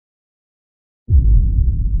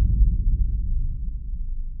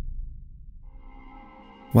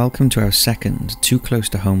Welcome to our second Too Close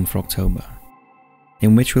to Home for October,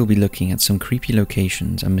 in which we'll be looking at some creepy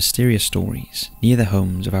locations and mysterious stories near the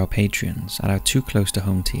homes of our Patreons at our Too Close to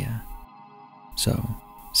Home tier. So,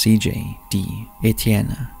 CJ, D,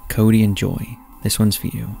 Etienne, Cody and Joy, this one's for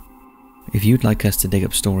you. If you'd like us to dig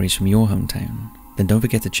up stories from your hometown, then don't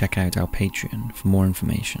forget to check out our Patreon for more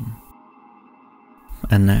information.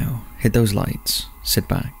 And now, hit those lights, sit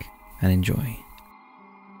back, and enjoy.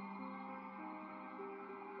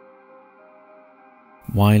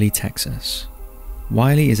 Wylie, Texas.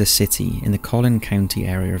 Wylie is a city in the Collin County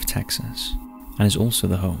area of Texas, and is also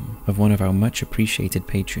the home of one of our much appreciated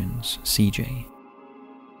patrons, CJ.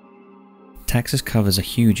 Texas covers a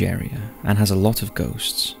huge area and has a lot of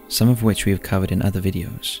ghosts, some of which we have covered in other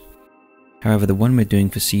videos. However, the one we're doing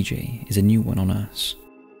for CJ is a new one on us.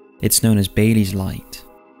 It's known as Bailey's Light,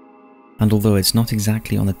 and although it's not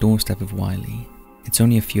exactly on the doorstep of Wylie, it's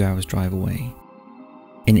only a few hours drive away.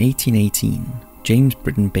 In 1818, James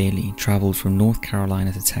Britton Bailey travelled from North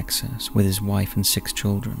Carolina to Texas with his wife and 6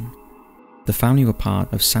 children. The family were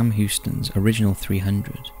part of Sam Houston's original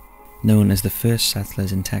 300, known as the first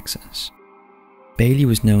settlers in Texas. Bailey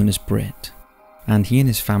was known as Britt, and he and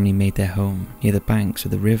his family made their home near the banks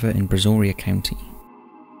of the river in Brazoria County.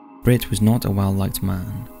 Britt was not a well-liked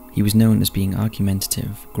man. He was known as being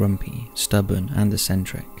argumentative, grumpy, stubborn and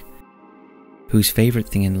eccentric, whose favourite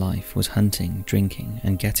thing in life was hunting, drinking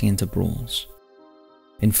and getting into brawls.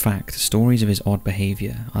 In fact, stories of his odd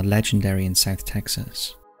behaviour are legendary in South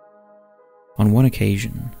Texas. On one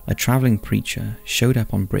occasion, a travelling preacher showed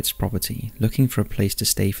up on Britt's property looking for a place to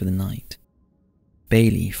stay for the night.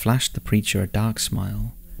 Bailey flashed the preacher a dark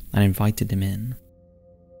smile and invited him in.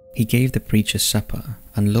 He gave the preacher supper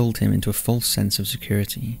and lulled him into a false sense of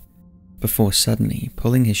security, before suddenly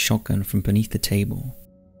pulling his shotgun from beneath the table.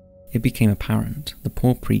 It became apparent the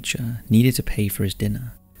poor preacher needed to pay for his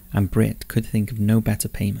dinner, and Britt could think of no better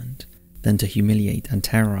payment than to humiliate and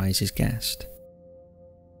terrorise his guest.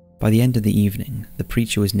 By the end of the evening, the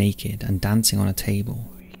preacher was naked and dancing on a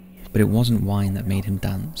table, but it wasn't wine that made him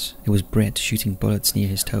dance, it was Britt shooting bullets near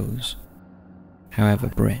his toes. However,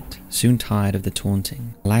 Britt, soon tired of the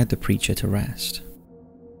taunting, allowed the preacher to rest.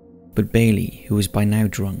 But Bailey, who was by now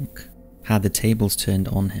drunk, had the tables turned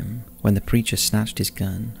on him when the preacher snatched his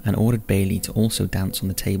gun and ordered Bailey to also dance on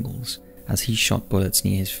the tables as he shot bullets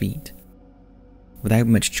near his feet. Without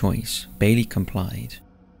much choice, Bailey complied.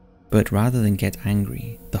 But rather than get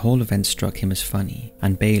angry, the whole event struck him as funny,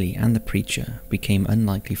 and Bailey and the preacher became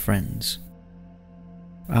unlikely friends.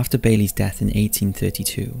 After Bailey's death in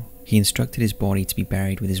 1832, he instructed his body to be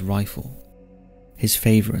buried with his rifle, his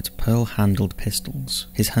favourite pearl-handled pistols,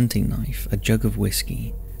 his hunting knife, a jug of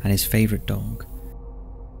whiskey, and his favourite dog.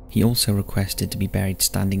 He also requested to be buried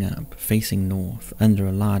standing up, facing north, under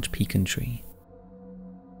a large pecan tree.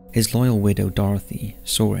 His loyal widow Dorothy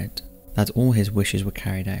saw it, that all his wishes were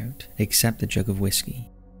carried out, except the jug of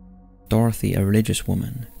whiskey. Dorothy, a religious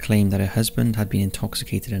woman, claimed that her husband had been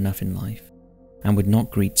intoxicated enough in life, and would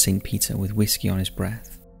not greet St. Peter with whiskey on his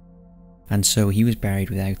breath, and so he was buried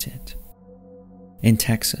without it. In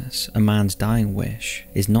Texas, a man's dying wish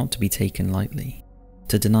is not to be taken lightly.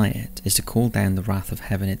 To deny it is to call down the wrath of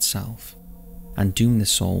heaven itself, and doom the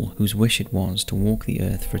soul whose wish it was to walk the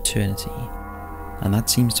earth for eternity, and that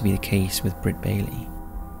seems to be the case with Britt Bailey.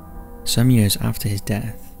 Some years after his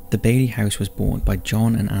death, the Bailey house was bought by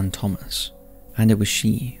John and Ann Thomas, and it was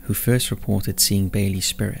she who first reported seeing Bailey's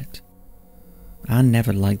spirit. Ann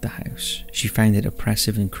never liked the house, she found it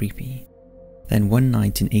oppressive and creepy. Then one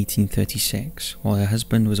night in 1836, while her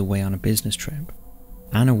husband was away on a business trip,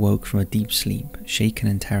 Ann awoke from a deep sleep, shaken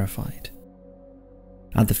and terrified.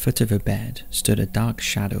 At the foot of her bed stood a dark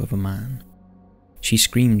shadow of a man. She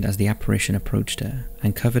screamed as the apparition approached her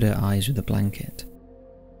and covered her eyes with a blanket.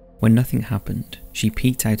 When nothing happened, she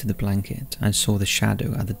peeked out of the blanket and saw the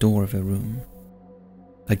shadow at the door of her room.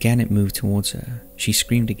 Again it moved towards her, she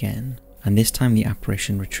screamed again, and this time the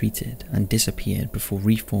apparition retreated and disappeared before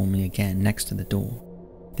reforming again next to the door.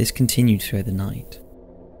 This continued throughout the night.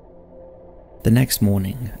 The next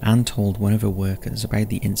morning, Ann told one of her workers about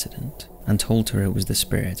the incident and told her it was the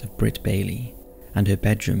spirit of Britt Bailey, and her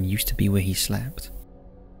bedroom used to be where he slept.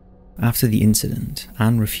 After the incident,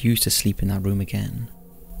 Ann refused to sleep in that room again.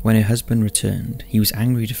 When her husband returned, he was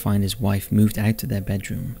angry to find his wife moved out to their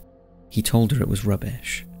bedroom. He told her it was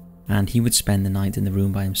rubbish, and he would spend the night in the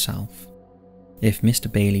room by himself. If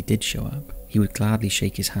Mr. Bailey did show up, he would gladly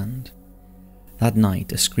shake his hand. That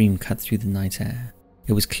night, a scream cut through the night air.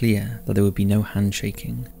 It was clear that there would be no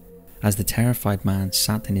handshaking, as the terrified man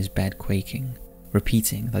sat in his bed quaking,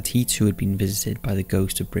 repeating that he too had been visited by the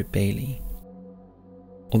ghost of Britt Bailey.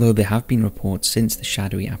 Although there have been reports since the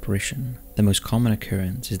shadowy apparition, the most common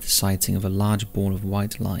occurrence is the sighting of a large ball of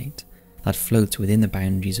white light that floats within the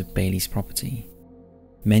boundaries of Bailey's property.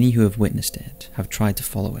 Many who have witnessed it have tried to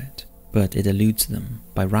follow it, but it eludes them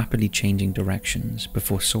by rapidly changing directions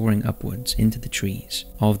before soaring upwards into the trees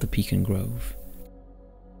of the pecan grove.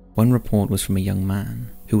 One report was from a young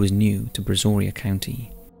man who was new to Brazoria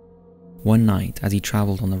County. One night as he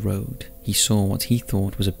travelled on the road, he saw what he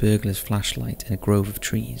thought was a burglar's flashlight in a grove of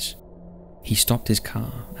trees. He stopped his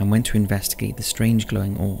car and went to investigate the strange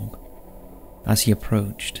glowing orb. As he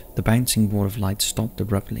approached, the bouncing ball of light stopped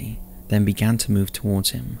abruptly, then began to move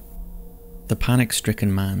towards him. The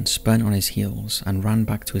panic-stricken man spun on his heels and ran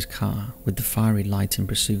back to his car with the fiery light in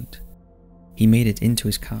pursuit. He made it into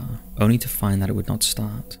his car, only to find that it would not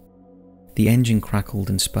start. The engine crackled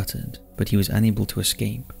and sputtered, but he was unable to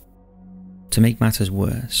escape. To make matters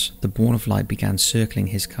worse, the ball of light began circling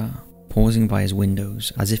his car, pausing by his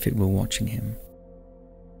windows as if it were watching him.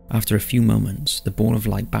 After a few moments, the ball of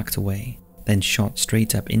light backed away, then shot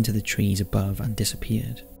straight up into the trees above and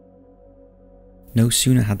disappeared. No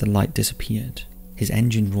sooner had the light disappeared, his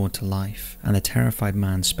engine roared to life and the terrified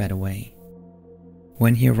man sped away.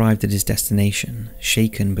 When he arrived at his destination,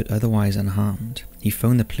 shaken but otherwise unharmed, he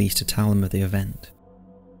phoned the police to tell them of the event.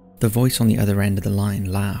 The voice on the other end of the line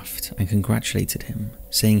laughed and congratulated him,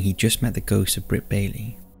 saying he just met the ghost of Britt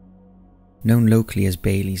Bailey. Known locally as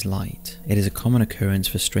Bailey's Light, it is a common occurrence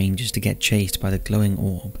for strangers to get chased by the glowing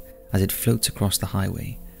orb as it floats across the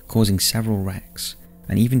highway, causing several wrecks,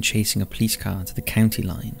 and even chasing a police car to the county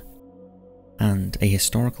line. And a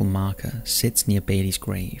historical marker sits near Bailey's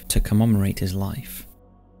grave to commemorate his life.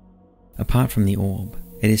 Apart from the orb,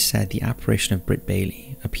 it is said the apparition of Britt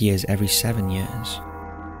Bailey appears every 7 years.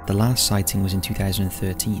 The last sighting was in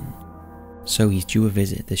 2013, so he's due a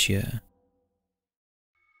visit this year.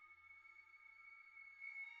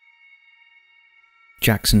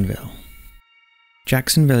 Jacksonville.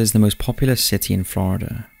 Jacksonville is the most populous city in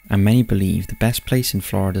Florida, and many believe the best place in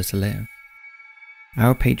Florida to live.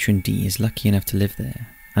 Our patron D is lucky enough to live there,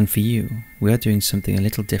 and for you, we are doing something a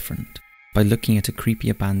little different by looking at a creepy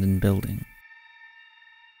abandoned building.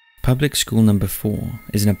 Public School Number 4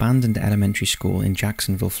 is an abandoned elementary school in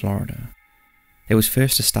Jacksonville, Florida. It was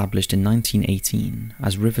first established in 1918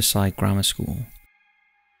 as Riverside Grammar School.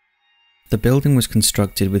 The building was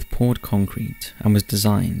constructed with poured concrete and was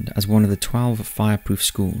designed as one of the 12 fireproof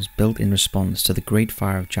schools built in response to the Great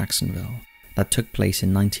Fire of Jacksonville that took place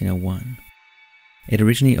in 1901. It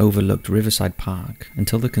originally overlooked Riverside Park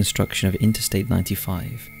until the construction of Interstate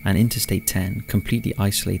 95 and Interstate 10 completely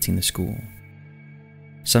isolating the school.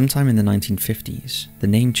 Sometime in the 1950s, the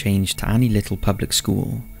name changed to Annie Little Public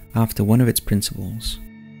School after one of its principals.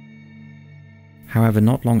 However,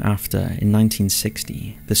 not long after, in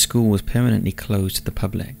 1960, the school was permanently closed to the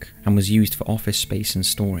public and was used for office space and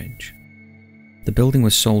storage. The building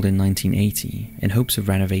was sold in 1980 in hopes of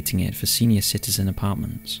renovating it for senior citizen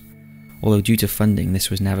apartments, although due to funding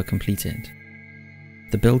this was never completed.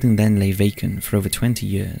 The building then lay vacant for over 20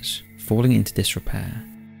 years, falling into disrepair,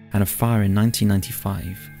 and a fire in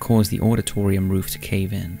 1995 caused the auditorium roof to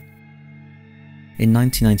cave in. In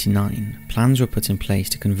 1999, plans were put in place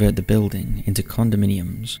to convert the building into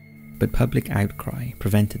condominiums, but public outcry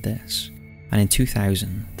prevented this, and in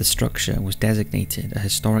 2000, the structure was designated a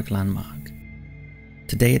historic landmark.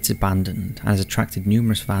 Today it's abandoned and has attracted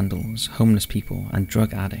numerous vandals, homeless people and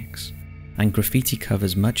drug addicts, and graffiti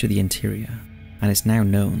covers much of the interior, and it's now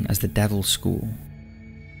known as the Devil's School.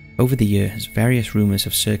 Over the years, various rumours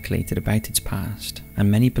have circulated about its past,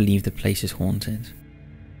 and many believe the place is haunted.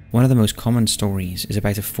 One of the most common stories is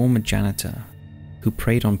about a former janitor who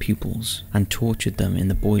preyed on pupils and tortured them in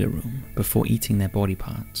the boiler room before eating their body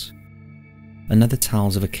parts. Another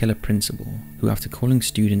tells of a killer principal who, after calling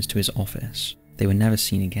students to his office, they were never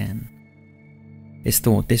seen again. It's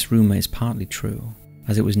thought this rumour is partly true,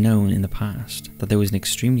 as it was known in the past that there was an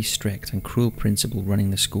extremely strict and cruel principal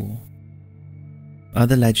running the school.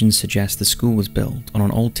 Other legends suggest the school was built on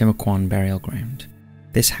an old Timucuan burial ground.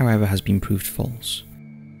 This, however, has been proved false.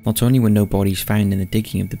 Not only were no bodies found in the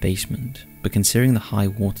digging of the basement, but considering the high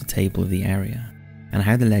water table of the area, and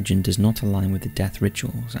how the legend does not align with the death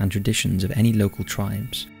rituals and traditions of any local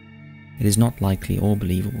tribes, it is not likely or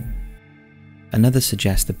believable. Another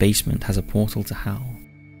suggests the basement has a portal to hell,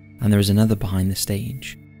 and there is another behind the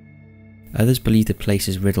stage. Others believe the place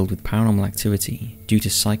is riddled with paranormal activity due to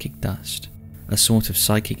psychic dust, a sort of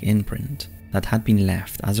psychic imprint that had been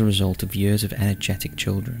left as a result of years of energetic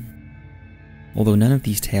children. Although none of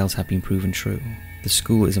these tales have been proven true, the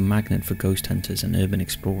school is a magnet for ghost hunters and urban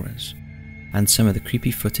explorers, and some of the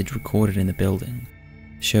creepy footage recorded in the building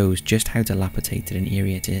shows just how dilapidated and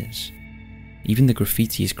eerie it is. Even the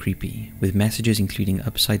graffiti is creepy, with messages including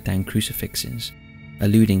upside-down crucifixes,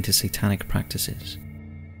 alluding to satanic practices.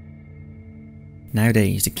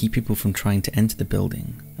 Nowadays, to keep people from trying to enter the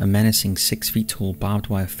building, a menacing 6-feet-tall barbed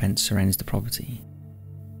wire fence surrounds the property.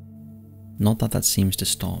 Not that that seems to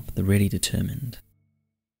stop the really determined.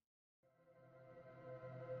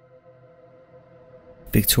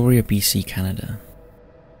 Victoria, BC, Canada.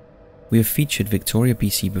 We have featured Victoria,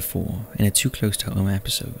 BC before in a Too Close to Home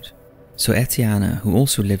episode, so Etienne, who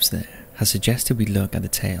also lives there, has suggested we look at the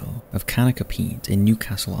tale of Kanaka Pete in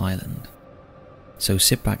Newcastle Island. So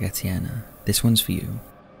sit back, Etienne, this one's for you.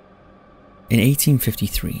 In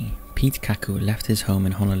 1853, Pete Kaku left his home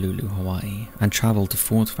in Honolulu, Hawaii, and travelled to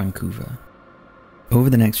Fort Vancouver. Over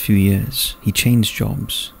the next few years, he changed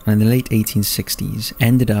jobs, and in the late 1860s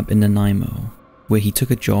ended up in Nanaimo, where he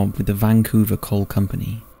took a job with the Vancouver Coal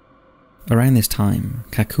Company. Around this time,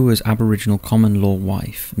 Kakua's Aboriginal common law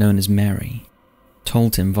wife, known as Mary,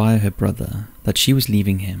 told him via her brother that she was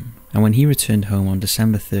leaving him, and when he returned home on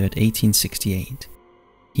December 3rd, 1868,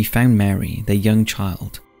 he found Mary, their young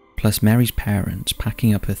child, plus Mary's parents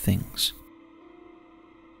packing up her things.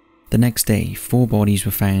 The next day, 4 bodies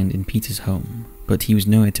were found in Peter's home, but he was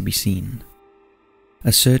nowhere to be seen.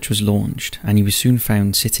 A search was launched, and he was soon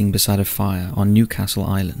found sitting beside a fire on Newcastle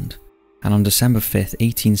Island, and on December 5th,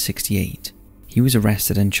 1868, he was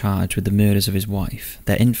arrested and charged with the murders of his wife,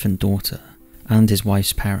 their infant daughter, and his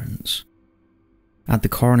wife's parents. At the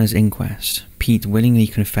coroner's inquest, Pete willingly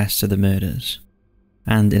confessed to the murders,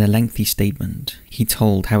 and in a lengthy statement, he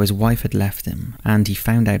told how his wife had left him and he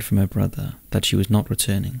found out from her brother that she was not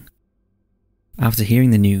returning. After hearing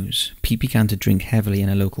the news, Pete began to drink heavily in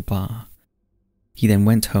a local bar. He then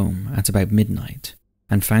went home at about midnight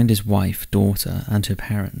and found his wife, daughter, and her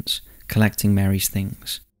parents collecting Mary's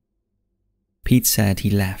things. Pete said he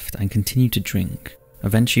left and continued to drink,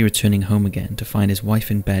 eventually returning home again to find his wife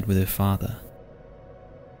in bed with her father.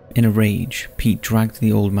 In a rage, Pete dragged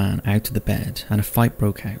the old man out of the bed and a fight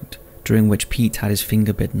broke out, during which Pete had his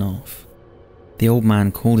finger bitten off. The old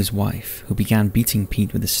man called his wife, who began beating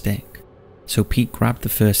Pete with a stick, so Pete grabbed the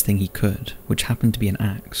first thing he could, which happened to be an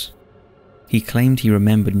axe. He claimed he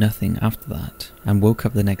remembered nothing after that and woke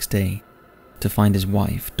up the next day to find his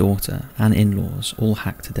wife, daughter, and in-laws all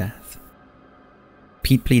hacked to death.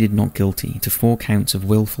 Pete pleaded not guilty to 4 counts of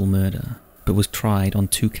willful murder, but was tried on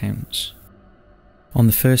 2 counts. On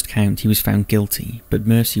the first count he was found guilty, but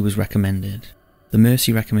mercy was recommended. The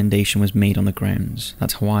mercy recommendation was made on the grounds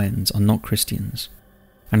that Hawaiians are not Christians,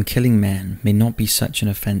 and killing men may not be such an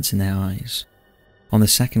offence in their eyes. On the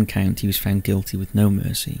second count he was found guilty with no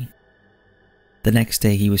mercy. The next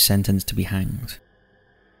day he was sentenced to be hanged.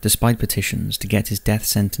 Despite petitions to get his death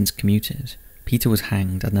sentence commuted, Peter was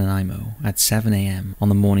hanged at Nanaimo at 7 a.m. on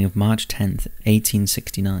the morning of March 10th,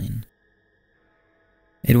 1869.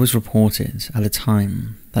 It was reported at the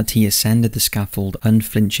time that he ascended the scaffold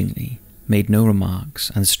unflinchingly, made no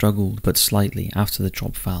remarks, and struggled but slightly after the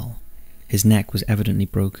drop fell. His neck was evidently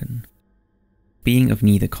broken. Being of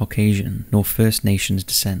neither Caucasian nor First Nations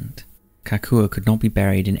descent, Kakua could not be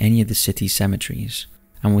buried in any of the city's cemeteries,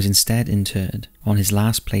 and was instead interred on his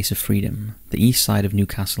last place of freedom, the east side of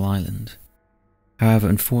Newcastle Island. However,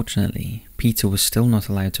 unfortunately, Peter was still not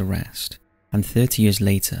allowed to rest, and 30 years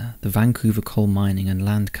later, the Vancouver Coal Mining and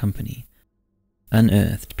Land Company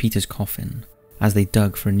unearthed Peter's coffin as they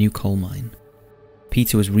dug for a new coal mine.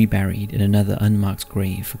 Peter was reburied in another unmarked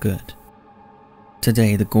grave for good.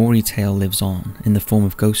 Today, the gory tale lives on in the form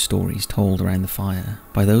of ghost stories told around the fire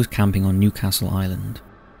by those camping on Newcastle Island,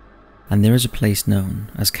 and there is a place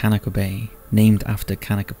known as Kanaka Bay, named after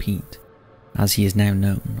Kanaka Pete, as he is now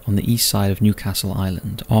known, on the east side of Newcastle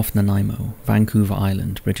Island off Nanaimo, Vancouver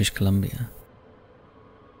Island, British Columbia.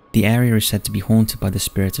 The area is said to be haunted by the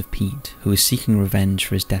spirit of Pete, who is seeking revenge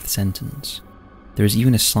for his death sentence. There is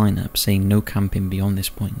even a sign up saying no camping beyond this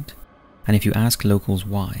point, and if you ask locals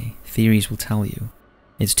why, theories will tell you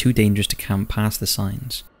it's too dangerous to camp past the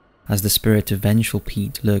signs, as the spirit of vengeful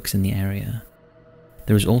Pete lurks in the area.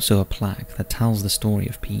 There is also a plaque that tells the story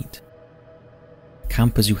of Pete.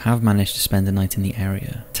 Campers who have managed to spend the night in the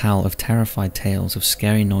area tell of terrified tales of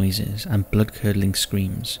scary noises and blood-curdling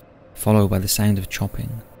screams, followed by the sound of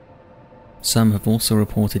chopping. Some have also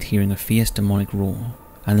reported hearing a fierce demonic roar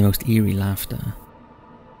and the most eerie laughter.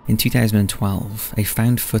 In 2012, a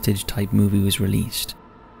found footage type movie was released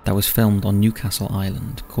that was filmed on Newcastle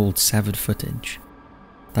Island called Severed Footage,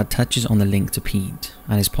 that touches on the link to Pete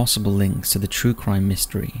and his possible links to the true crime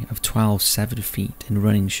mystery of 12 severed feet in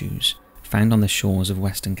running shoes found on the shores of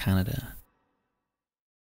Western Canada.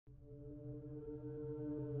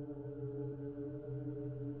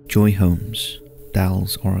 Joy Homes,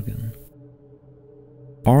 Dalles, Oregon.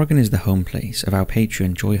 Oregon is the home place of our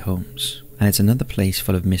patron Joy Homes, and it's another place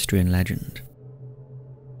full of mystery and legend.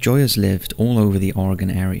 Joy has lived all over the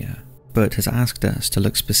Oregon area, but has asked us to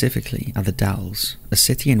look specifically at the Dalles, a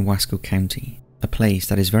city in Wasco County, a place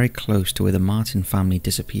that is very close to where the Martin family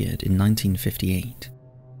disappeared in 1958.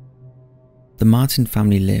 The Martin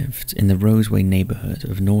family lived in the Roseway neighborhood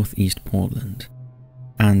of northeast Portland,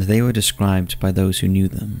 and they were described by those who knew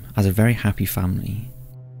them as a very happy family.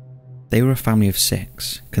 They were a family of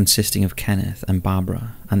 6, consisting of Kenneth and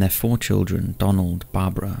Barbara and their 4 children, Donald,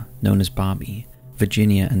 Barbara, known as Barbie,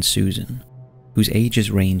 Virginia and Susan, whose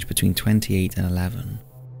ages range between 28 and 11.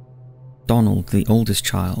 Donald, the oldest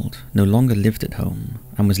child, no longer lived at home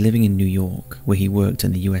and was living in New York, where he worked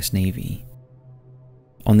in the US Navy.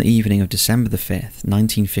 On the evening of December the 5th,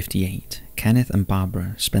 1958, Kenneth and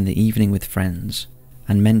Barbara spent the evening with friends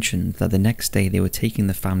and mentioned that the next day they were taking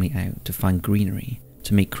the family out to find greenery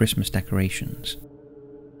to make Christmas decorations.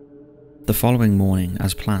 The following morning,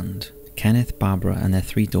 as planned, Kenneth, Barbara and their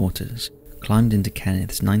 3 daughters climbed into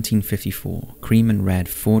Kenneth's 1954 cream and red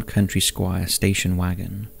Ford Country Squire station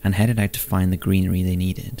wagon and headed out to find the greenery they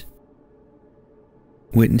needed.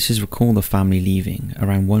 Witnesses recall the family leaving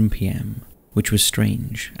around 1 PM, which was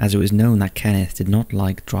strange as it was known that Kenneth did not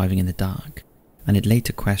like driving in the dark, and it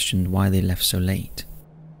later questioned why they left so late.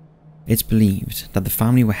 It's believed that the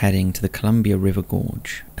family were heading to the Columbia River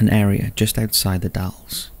Gorge, an area just outside the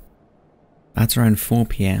Dalles. At around 4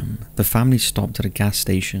 PM, the family stopped at a gas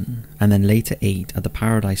station and then later ate at the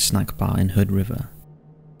Paradise Snack Bar in Hood River.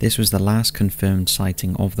 This was the last confirmed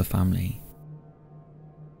sighting of the family.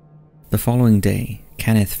 The following day,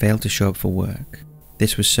 Kenneth failed to show up for work.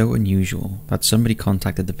 This was so unusual that somebody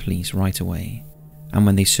contacted the police right away, and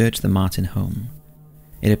when they searched the Martin home,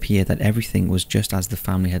 it appeared that everything was just as the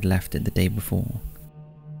family had left it the day before.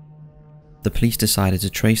 The police decided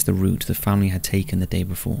to trace the route the family had taken the day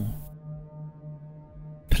before.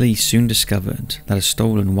 Police soon discovered that a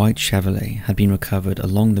stolen white Chevrolet had been recovered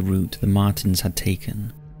along the route the Martins had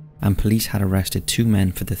taken, and police had arrested 2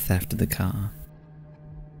 men for the theft of the car.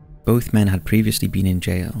 Both men had previously been in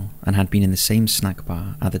jail and had been in the same snack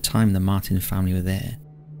bar at the time the Martin family were there.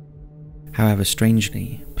 However,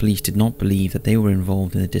 strangely, police did not believe that they were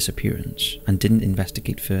involved in the disappearance and didn't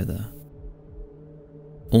investigate further.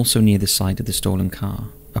 Also near the site of the stolen car,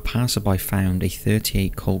 a passerby found a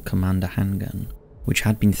 .38 Colt Commander handgun, which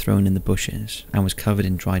had been thrown in the bushes and was covered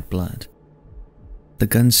in dried blood. The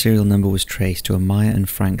gun's serial number was traced to a Meyer and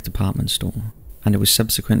Frank department store, and it was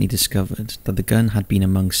subsequently discovered that the gun had been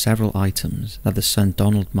among several items that the son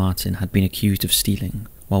Donald Martin had been accused of stealing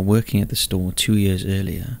while working at the store 2 years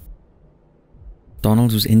earlier.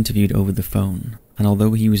 Donald was interviewed over the phone, and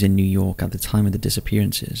although he was in New York at the time of the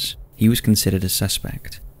disappearances, he was considered a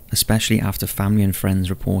suspect, especially after family and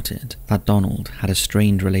friends reported that Donald had a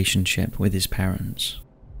strained relationship with his parents.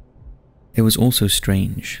 It was also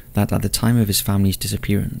strange that at the time of his family's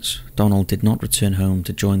disappearance, Donald did not return home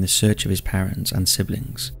to join the search of his parents and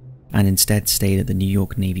siblings, and instead stayed at the New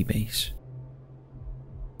York Navy base.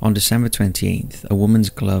 On December 28th, a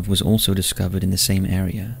woman's glove was also discovered in the same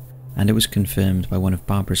area, and it was confirmed by one of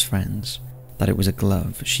Barbara's friends that it was a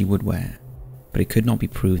glove she would wear, but it could not be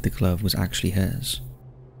proved the glove was actually hers.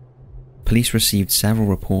 Police received several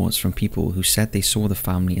reports from people who said they saw the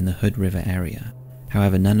family in the Hood River area,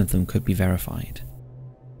 however none of them could be verified.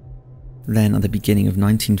 Then at the beginning of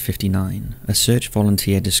 1959, a search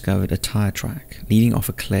volunteer discovered a tire track leading off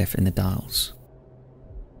a cliff in the Dalles.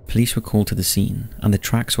 Police were called to the scene and the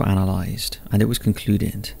tracks were analysed, and it was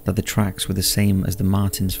concluded that the tracks were the same as the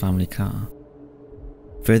Martins' family car.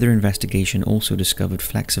 Further investigation also discovered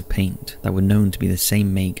flecks of paint that were known to be the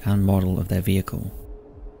same make and model of their vehicle.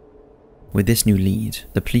 With this new lead,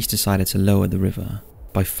 the police decided to lower the river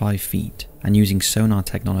by 5 feet, and using sonar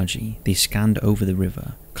technology, they scanned over the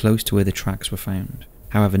river close to where the tracks were found.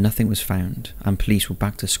 However, nothing was found, and police were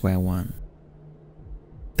back to square one.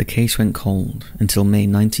 The case went cold until May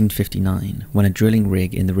 1959, when a drilling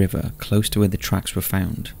rig in the river close to where the tracks were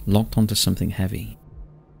found locked onto something heavy.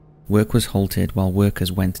 Work was halted while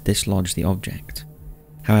workers went to dislodge the object.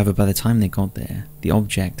 However, by the time they got there, the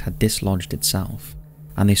object had dislodged itself,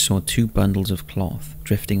 and they saw 2 bundles of cloth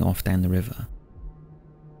drifting off down the river.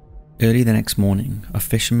 Early the next morning, a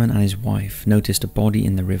fisherman and his wife noticed a body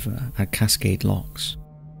in the river at Cascade Locks.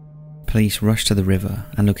 Police rushed to the river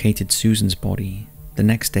and located Susan's body. The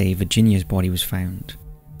next day, Virginia's body was found.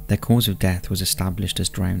 Their cause of death was established as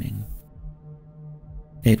drowning.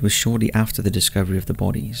 It was shortly after the discovery of the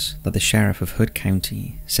bodies that the sheriff of Hood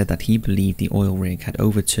County said that he believed the oil rig had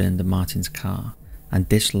overturned the Martins' car and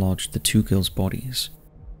dislodged the 2 girls' bodies.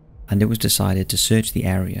 and it was decided to search the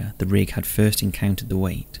area the rig had first encountered the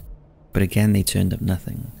weight, but again they turned up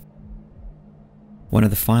nothing. One of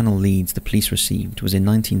the final leads the police received was in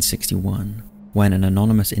 1961, when an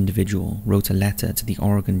anonymous individual wrote a letter to the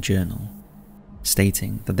Oregon Journal,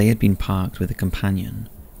 stating that they had been parked with a companion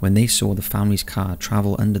when they saw the family's car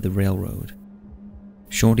travel under the railroad.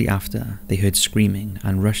 Shortly after, they heard screaming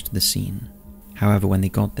and rushed to the scene. However, when they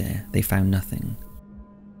got there, they found nothing.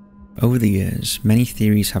 Over the years, many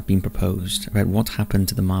theories have been proposed about what happened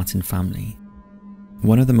to the Martin family.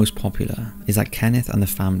 One of the most popular is that Kenneth and the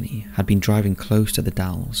family had been driving close to the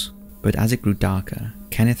Dalles, but as it grew darker,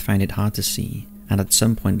 Kenneth found it hard to see and at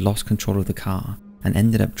some point lost control of the car and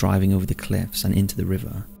ended up driving over the cliffs and into the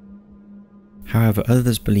river. However,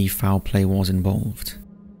 others believe foul play was involved,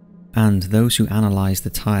 and those who analysed the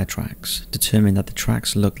tyre tracks determined that the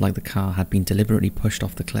tracks looked like the car had been deliberately pushed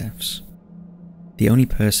off the cliffs. The only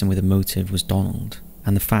person with a motive was Donald,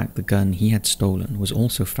 and the fact the gun he had stolen was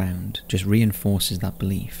also found just reinforces that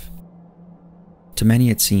belief. To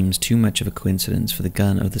many it seems too much of a coincidence for the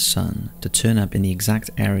gun of the son to turn up in the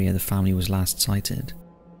exact area the family was last sighted.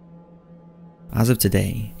 As of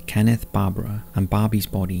today, Kenneth, Barbara and Barbie's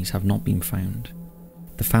bodies have not been found.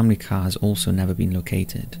 The family car has also never been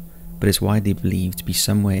located, but is widely believed to be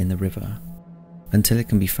somewhere in the river. Until it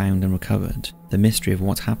can be found and recovered, the mystery of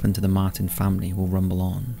what happened to the Martin family will rumble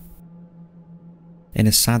on. In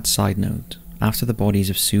a sad side note, after the bodies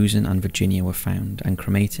of Susan and Virginia were found and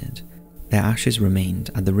cremated, their ashes remained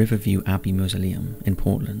at the Riverview Abbey Mausoleum in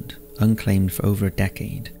Portland, unclaimed for over a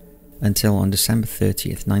decade, until on December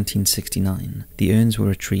 30th, 1969, the urns were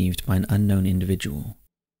retrieved by an unknown individual.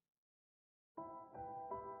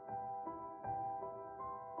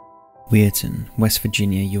 Weirton, West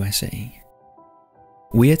Virginia, USA.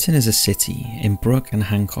 Weirton is a city in Brooke and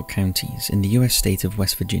Hancock counties in the US state of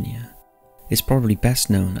West Virginia. It's probably best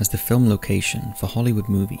known as the film location for Hollywood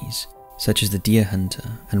movies such as The Deer Hunter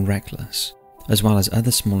and Reckless, as well as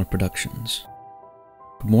other smaller productions.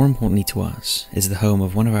 But more importantly to us is the home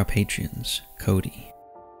of one of our patrons, Cody.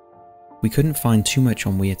 We couldn't find too much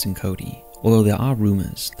on Weirton Cody, although there are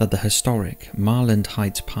rumours that the historic Marland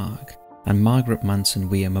Heights Park and Margaret Manson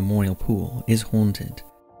Weir Memorial Pool is haunted,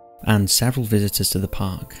 and several visitors to the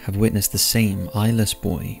park have witnessed the same eyeless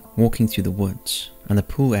boy walking through the woods, and the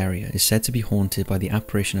pool area is said to be haunted by the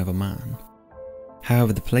apparition of a man.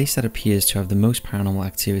 However, the place that appears to have the most paranormal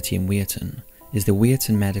activity in Weirton is the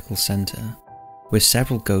Weirton Medical Center, where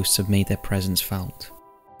several ghosts have made their presence felt,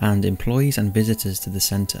 and employees and visitors to the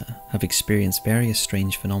center have experienced various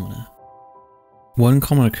strange phenomena. One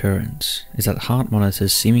common occurrence is that heart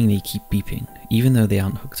monitors seemingly keep beeping even though they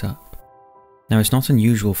aren't hooked up. Now, it's not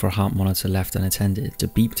unusual for a heart monitor left unattended to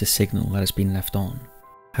beep to signal that it's been left on.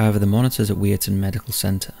 However, the monitors at Weirton Medical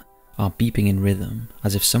Center are beeping in rhythm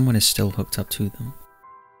as if someone is still hooked up to them.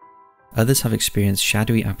 Others have experienced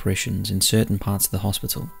shadowy apparitions in certain parts of the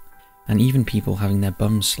hospital, and even people having their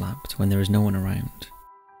bums slapped when there is no one around.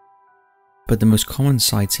 But the most common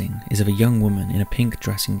sighting is of a young woman in a pink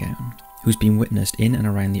dressing gown who's been witnessed in and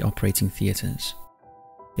around the operating theatres.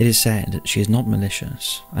 It is said that she is not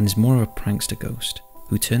malicious and is more of a prankster ghost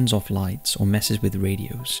who turns off lights or messes with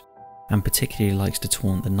radios, and particularly likes to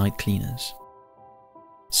taunt the night cleaners.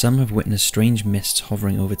 Some have witnessed strange mists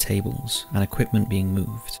hovering over tables and equipment being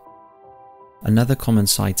moved. Another common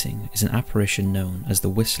sighting is an apparition known as the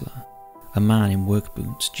Whistler, a man in work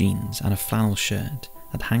boots, jeans and a flannel shirt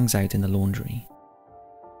that hangs out in the laundry.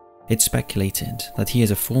 It's speculated that he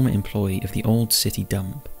is a former employee of the old city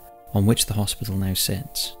dump on which the hospital now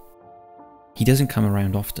sits. He doesn't come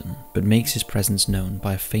around often, but makes his presence known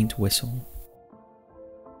by a faint whistle.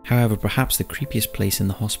 However, perhaps the creepiest place in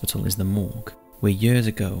the hospital is the morgue, where years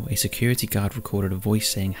ago a security guard recorded a voice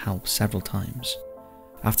saying help several times.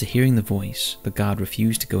 After hearing the voice, the guard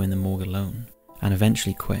refused to go in the morgue alone, and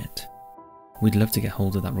eventually quit. We'd love to get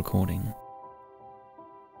hold of that recording.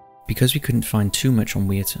 Because we couldn't find too much on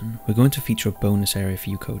Weirton, we're going to feature a bonus area for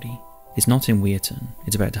you, Cody. It's not in Weirton,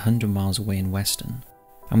 it's about 100 miles away in Weston,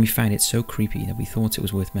 and we found it so creepy that we thought it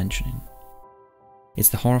was worth mentioning. It's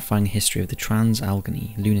the horrifying history of the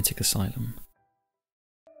Trans-Allegheny Lunatic Asylum.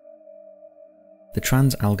 The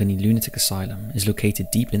Trans-Allegheny Lunatic Asylum is located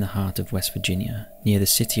deep in the heart of West Virginia, near the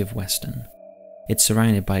city of Weston. It's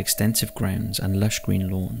surrounded by extensive grounds and lush green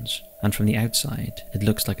lawns, and from the outside, it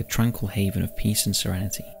looks like a tranquil haven of peace and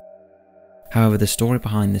serenity. However, the story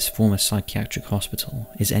behind this former psychiatric hospital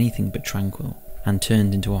is anything but tranquil, and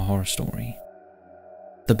turned into a horror story.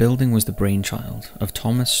 The building was the brainchild of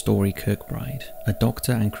Thomas Story Kirkbride, a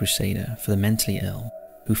doctor and crusader for the mentally ill,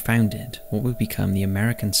 who founded what would become the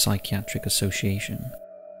American Psychiatric Association.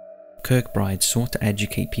 Kirkbride sought to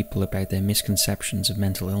educate people about their misconceptions of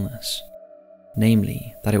mental illness,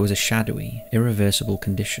 namely that it was a shadowy, irreversible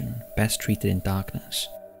condition best treated in darkness,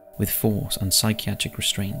 with force and psychiatric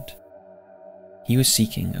restraint. He was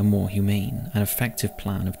seeking a more humane and effective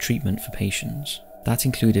plan of treatment for patients that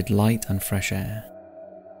included light and fresh air.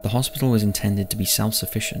 The hospital was intended to be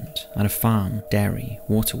self-sufficient, and a farm, dairy,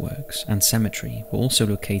 waterworks and cemetery were also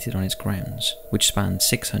located on its grounds, which spanned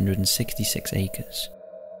 666 acres.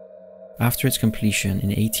 After its completion in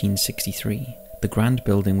 1863, the grand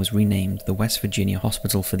building was renamed the West Virginia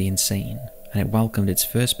Hospital for the Insane, and it welcomed its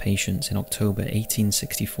first patients in October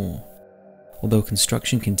 1864, although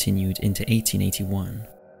construction continued into 1881.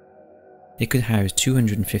 It could house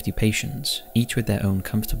 250 patients, each with their own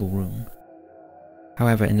comfortable room.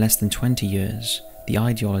 However, in less than 20 years, the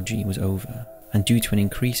ideology was over, and due to an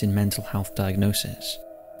increase in mental health diagnosis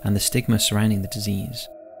and the stigma surrounding the disease,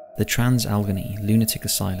 the Trans-Allegheny Lunatic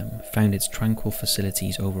Asylum found its tranquil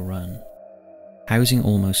facilities overrun, housing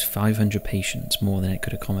almost 500 patients more than it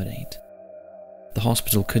could accommodate. The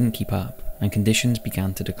hospital couldn't keep up, and conditions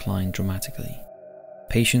began to decline dramatically.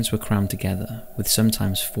 Patients were crammed together, with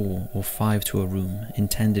sometimes 4 or 5 to a room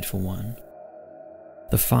intended for one.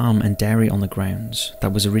 The farm and dairy on the grounds,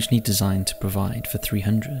 that was originally designed to provide for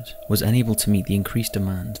 300, was unable to meet the increased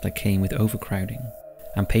demand that came with overcrowding,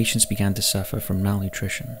 and patients began to suffer from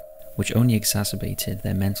malnutrition, which only exacerbated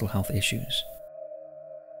their mental health issues.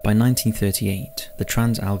 By 1938, the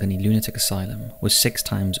Trans-Allegheny Lunatic Asylum was 6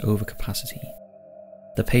 times over capacity.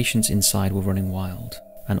 The patients inside were running wild,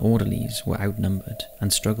 and orderlies were outnumbered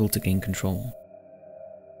and struggled to gain control.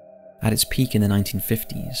 At its peak in the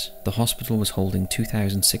 1950s, the hospital was holding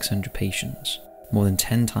 2,600 patients, more than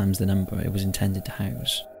 10 times the number it was intended to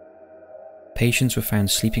house. Patients were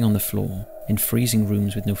found sleeping on the floor, in freezing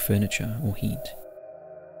rooms with no furniture or heat.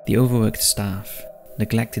 The overworked staff,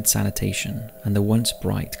 neglected sanitation, and the once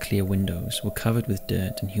bright, clear windows were covered with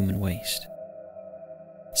dirt and human waste.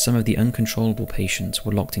 Some of the uncontrollable patients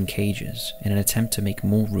were locked in cages in an attempt to make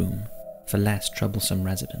more room for less troublesome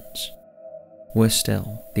residents. Worse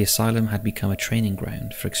still, the asylum had become a training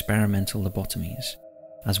ground for experimental lobotomies,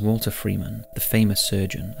 as Walter Freeman, the famous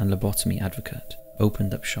surgeon and lobotomy advocate,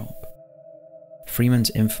 opened up shop. Freeman's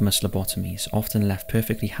infamous lobotomies often left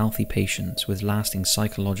perfectly healthy patients with lasting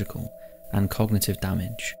psychological and cognitive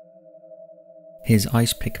damage. His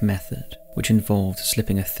ice pick method, which involved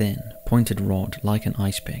slipping a thin, pointed rod like an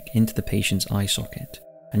ice pick into the patient's eye socket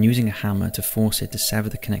and using a hammer to force it to sever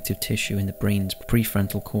the connective tissue in the brain's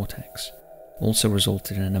prefrontal cortex, also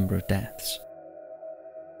resulted in a number of deaths.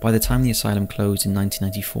 By the time the asylum closed in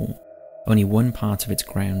 1994, only one part of its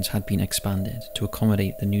grounds had been expanded to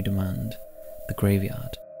accommodate the new demand, the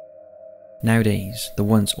graveyard. Nowadays, the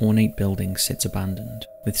once ornate building sits abandoned,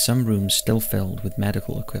 with some rooms still filled with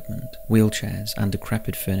medical equipment, wheelchairs and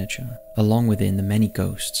decrepit furniture, along within the many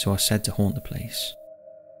ghosts who are said to haunt the place.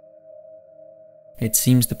 It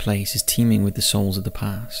seems the place is teeming with the souls of the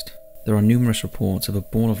past. There are numerous reports of a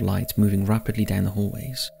ball of light moving rapidly down the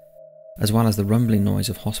hallways, as well as the rumbling noise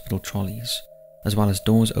of hospital trolleys, as well as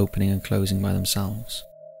doors opening and closing by themselves.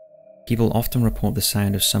 People often report the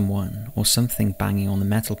sound of someone or something banging on the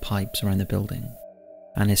metal pipes around the building,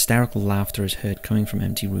 and hysterical laughter is heard coming from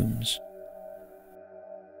empty rooms.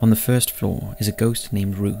 On the first floor is a ghost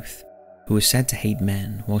named Ruth, who was said to hate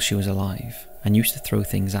men while she was alive and used to throw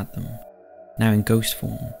things at them. Now in ghost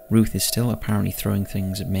form, Ruth is still apparently throwing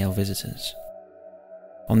things at male visitors.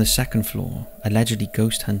 On the second floor, allegedly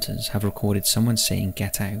ghost hunters have recorded someone saying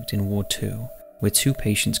 "get out" in Ward 2, where 2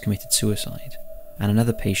 patients committed suicide, and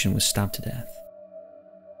another patient was stabbed to death.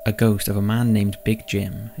 A ghost of a man named Big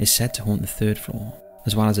Jim is said to haunt the 3rd floor,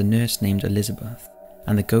 as well as a nurse named Elizabeth,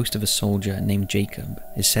 and the ghost of a soldier named Jacob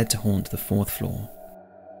is said to haunt the 4th floor.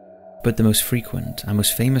 But the most frequent and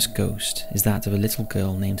most famous ghost is that of a little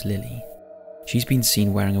girl named Lily. She's been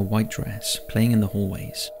seen wearing a white dress, playing in the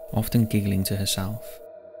hallways, often giggling to herself.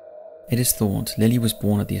 It is thought Lily was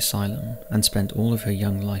born at the asylum and spent all of her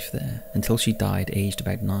young life there until she died aged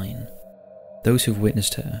about 9. Those who've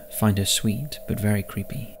witnessed her find her sweet but very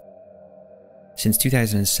creepy. Since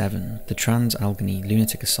 2007, the Trans-Allegheny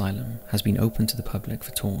Lunatic Asylum has been open to the public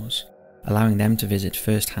for tours, allowing them to visit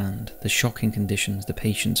firsthand the shocking conditions the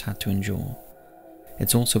patients had to endure.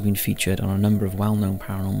 It's also been featured on a number of well-known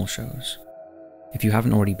paranormal shows. If you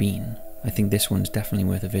haven't already been, I think this one's definitely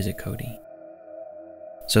worth a visit, Cody.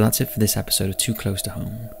 So that's it for this episode of Too Close to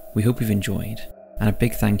Home. We hope you've enjoyed, and a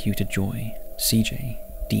big thank you to Joy, CJ,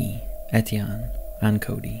 Dee, Etienne, and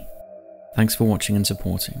Cody. Thanks for watching and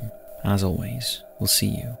supporting. As always, we'll see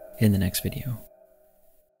you in the next video.